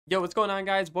Yo, what's going on,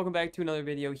 guys? Welcome back to another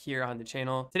video here on the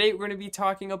channel. Today we're going to be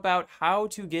talking about how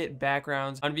to get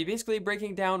backgrounds. I'm going to be basically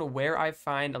breaking down where I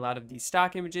find a lot of these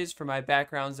stock images for my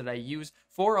backgrounds that I use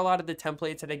for a lot of the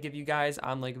templates that I give you guys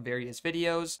on like various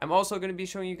videos. I'm also going to be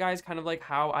showing you guys kind of like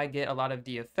how I get a lot of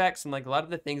the effects and like a lot of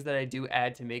the things that I do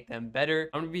add to make them better.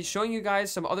 I'm going to be showing you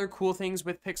guys some other cool things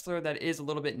with Pixlr that is a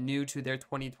little bit new to their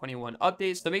 2021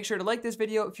 updates. So make sure to like this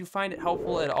video if you find it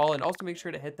helpful at all, and also make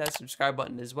sure to hit that subscribe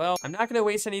button as well. I'm not going to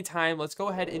waste any time. Let's go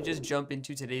ahead and just jump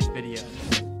into today's video.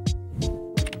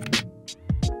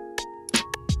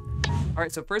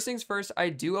 Alright, so first things first, I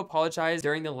do apologize.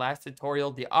 During the last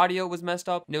tutorial, the audio was messed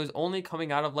up and it was only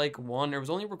coming out of like one, or it was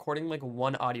only recording like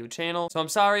one audio channel. So I'm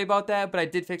sorry about that, but I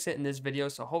did fix it in this video,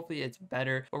 so hopefully it's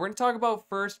better. What we're going to talk about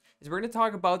first is we're going to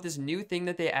talk about this new thing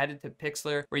that they added to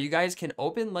Pixlr, where you guys can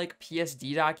open like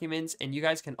PSD documents and you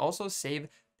guys can also save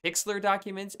Pixlr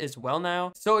documents as well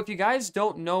now. So if you guys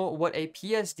don't know what a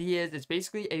PSD is, it's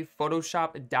basically a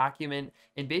Photoshop document,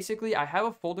 and basically I have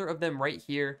a folder of them right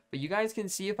here, but you guys can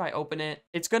see if I open it,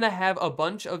 it's gonna have a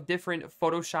bunch of different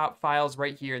Photoshop files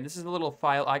right here, and this is a little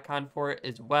file icon for it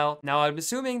as well. Now I'm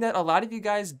assuming that a lot of you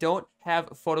guys don't have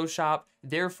Photoshop,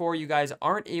 therefore you guys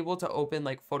aren't able to open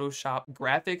like Photoshop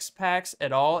graphics packs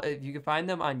at all. If you can find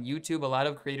them on YouTube, a lot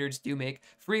of creators do make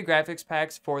free graphics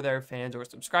packs for their fans or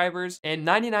subscribers, and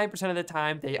 99% of the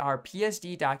time they are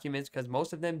PSD documents because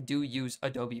most of them do use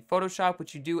Adobe Photoshop,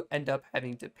 which you do end up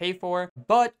having to pay for.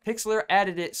 But Pixlr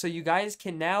added it so you guys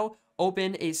can now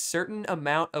open a certain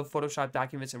amount of Photoshop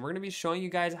documents, and we're going to be showing you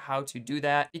guys how to do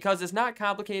that because it's not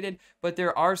complicated, but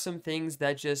there are some things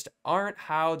that just aren't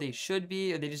how they should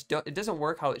be, or they just don't, it doesn't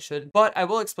work how it should. But I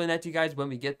will explain that to you guys when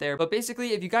we get there. But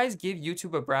basically, if you guys give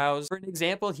YouTube a browse, for an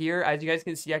example here, as you guys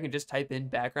can see, I can just type in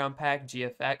background pack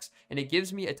GFX and it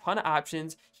gives me a ton of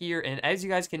options here. And as you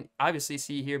guys can obviously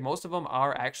see here, most of them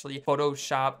are actually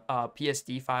Photoshop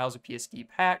PSD files or PSD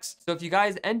packs. So if you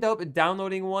guys end up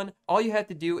downloading one, all you have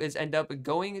to do is end up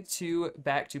going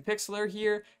back to Pixlr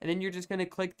here, and then you're just going to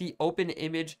click the open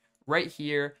image right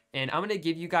here, and I'm going to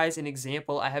give you guys an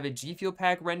example. I have a G Fuel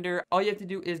pack render. All you have to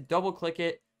do is double click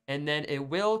it, and then it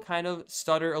will kind of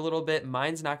stutter a little bit.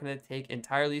 Mine's not going to take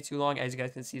entirely too long. As you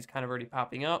guys can see, it's kind of already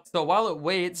popping up. So while it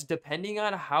waits, depending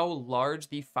on how large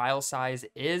the file size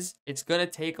is, it's going to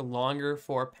take longer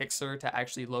for Pixlr to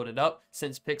actually load it up,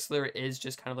 since Pixlr is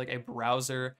just kind of like a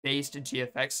browser-based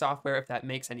GFX software, if that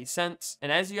makes any sense.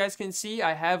 And as you guys can see,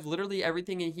 I have literally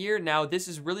everything in here. Now, this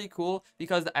is really cool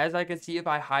because as I can see, if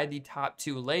I hide the top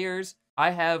two layers,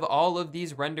 I have all of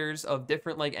these renders of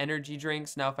different like energy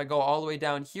drinks. Now, if I go all the way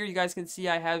down here, you guys can see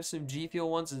I have some G Fuel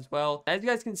ones as well. As you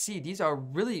guys can see, these are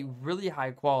really, really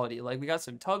high quality. Like, we got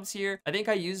some tubs here. I think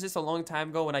I used this a long time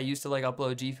ago when I used to like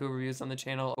upload G Fuel reviews on the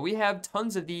channel. We have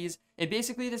tons of these. And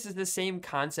basically, this is the same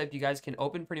concept. You guys can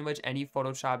open pretty much any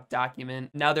Photoshop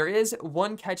document. Now, there is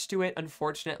one catch to it,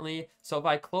 unfortunately. So if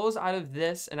I close out of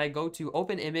this and I go to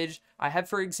open image, I have,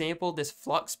 for example, this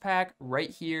flux pack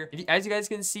right here. As you guys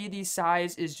can see, the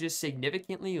size is just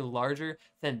significantly larger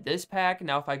than this pack.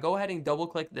 Now, if I go ahead and double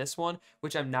click this one,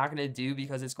 which I'm not going to do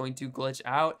because it's going to glitch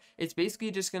out, it's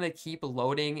basically just going to keep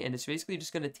loading, and it's basically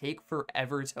just going to take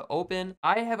forever to open.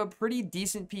 I have a pretty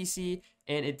decent PC,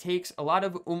 and it takes a lot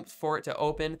of oomph for it to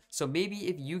open. So maybe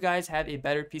if you guys have a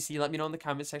better PC, let me know in the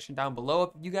comment section down below if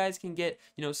you guys can get,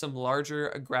 you know, some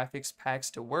larger graphics packs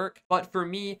to work. But for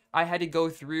me, I had to go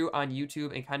through on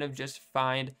YouTube and kind of just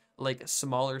find like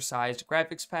smaller sized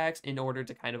graphics packs in order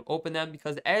to kind of open them,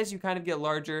 because as you kind of get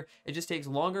larger, it just takes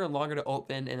longer and longer to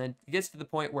open, and then it gets to the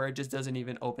point where it just doesn't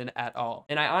even open at all.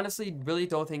 And I honestly really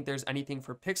don't think there's anything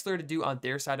for Pixlr to do on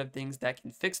their side of things that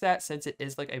can fix that, since it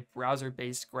is like a browser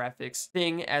based graphics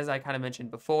thing, as I kind of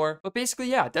mentioned before. But basically,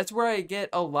 yeah, that's where I get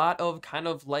a lot of kind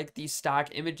of like these stock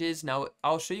images. Now,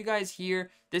 I'll show you guys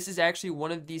here. This is actually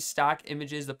one of these stock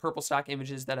images, the purple stock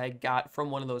images that I got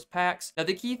from one of those packs. Now,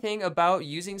 the key thing about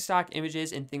using stock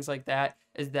images and things like that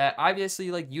is that obviously,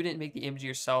 like, you didn't make the image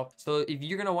yourself. So if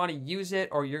you're going to want to use it,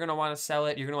 or you're going to want to sell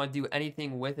it, you're going to want to do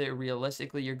anything with it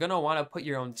realistically, you're going to want to put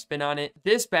your own spin on it.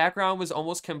 This background was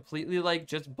almost completely like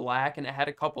just black, and it had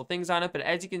a couple things on it, but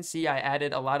as you can see, I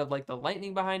added a lot of like the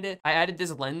lightning behind it. I added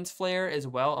this lens flare as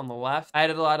well on the left. I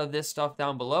added a lot of this stuff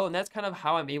down below, and that's kind of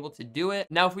how I'm able to do it.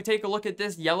 Now, if we take a look at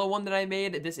this yellow one that I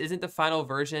made, this isn't the final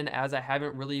version, as I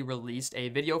haven't really released a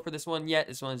video for this one yet.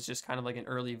 This one is just kind of like an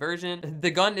early version. The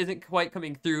gun isn't quite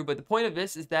coming through. But the point of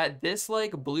this is that this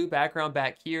like blue background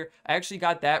back here, I actually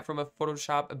got that from a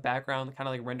Photoshop background kind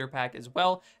of like render pack as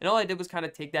well. And all I did was kind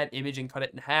of take that image and cut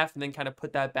it in half and then kind of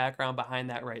put that background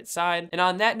behind that right side. And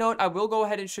on that note, I will go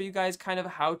ahead and show you guys kind of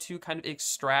how to kind of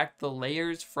extract the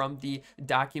layers from the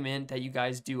document that you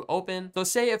guys do open. So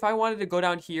say if I wanted to go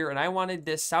down here and I wanted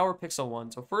this sour pixel one.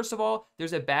 So first of all,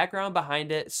 there's a background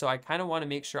behind it. So I kind of want to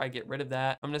make sure I get rid of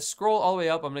that. I'm going to scroll all the way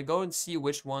up. I'm going to go and see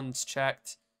which one's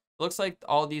checked. Looks like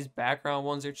all these background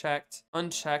ones are checked.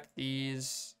 Uncheck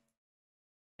these.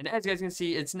 And as you guys can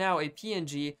see, it's now a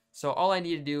PNG. So all I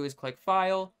need to do is click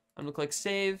File. I'm going to click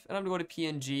Save. And I'm going to go to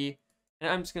PNG.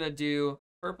 And I'm just going to do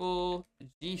purple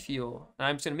G Fuel. And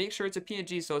I'm just going to make sure it's a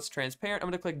PNG so it's transparent. I'm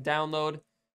going to click Download.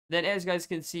 Then as you guys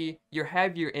can see, you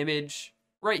have your image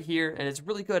right here. And it's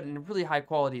really good and really high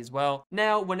quality as well.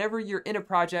 Now, whenever you're in a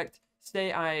project,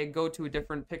 say I go to a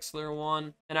different Pixlr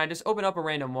one and I just open up a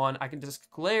random one, I can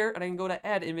just click layer and I can go to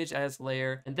add image as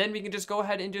layer. And then we can just go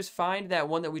ahead and just find that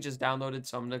one that we just downloaded.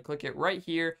 So I'm going to click it right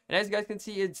here. And as you guys can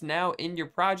see, it's now in your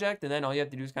project. And then all you have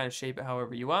to do is kind of shape it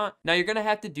however you want. Now you're going to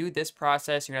have to do this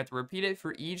process. You're going to have to repeat it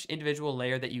for each individual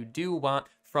layer that you do want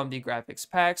from the graphics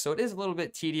pack. So it is a little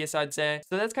bit tedious, I'd say.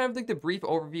 So that's kind of like the brief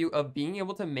overview of being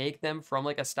able to make them from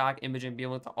like a stock image and be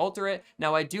able to alter it.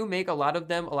 Now I do make a lot of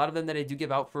them that I do give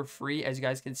out for free, as you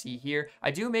guys can see here.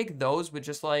 I do make those with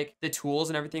just like the tools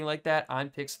and everything like that on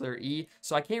Pixlr.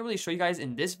 So I can't really show you guys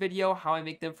in this video how I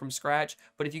make them from scratch,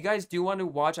 but if you guys do want to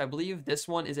watch, I believe this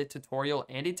one is a tutorial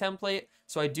and a template.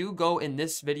 So I do go in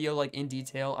this video like in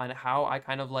detail on how I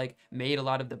kind of like made a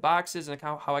lot of the boxes and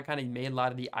how I kind of made a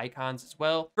lot of the icons as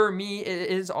well. For me, it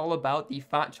is all about the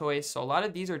font choice. So a lot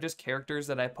of these are just characters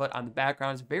that I put on the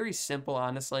backgrounds. Very simple,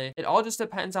 honestly. It all just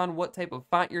depends on what type of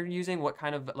font you're using, what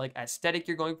kind of like aesthetic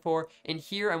you're going for. And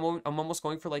here I'm almost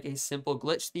going for like a simple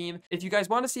glitch theme. If you guys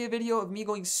want to see a video of me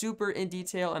going super in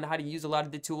detail on how to use a lot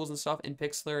of the tools and stuff in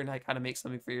Pixlr and how to kind of make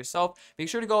something for yourself, make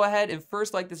sure to go ahead and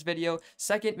first like this video.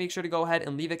 Second, make sure to go ahead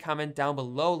and leave a comment down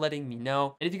below letting me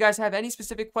know. And if you guys have any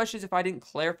specific questions, if I didn't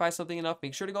clarify something enough,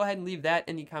 make sure to go ahead and leave that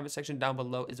in the comment section down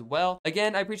below as well.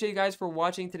 Again, I appreciate you guys for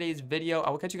watching today's video. I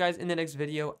will catch you guys in the next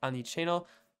video on the channel.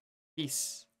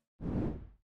 Peace.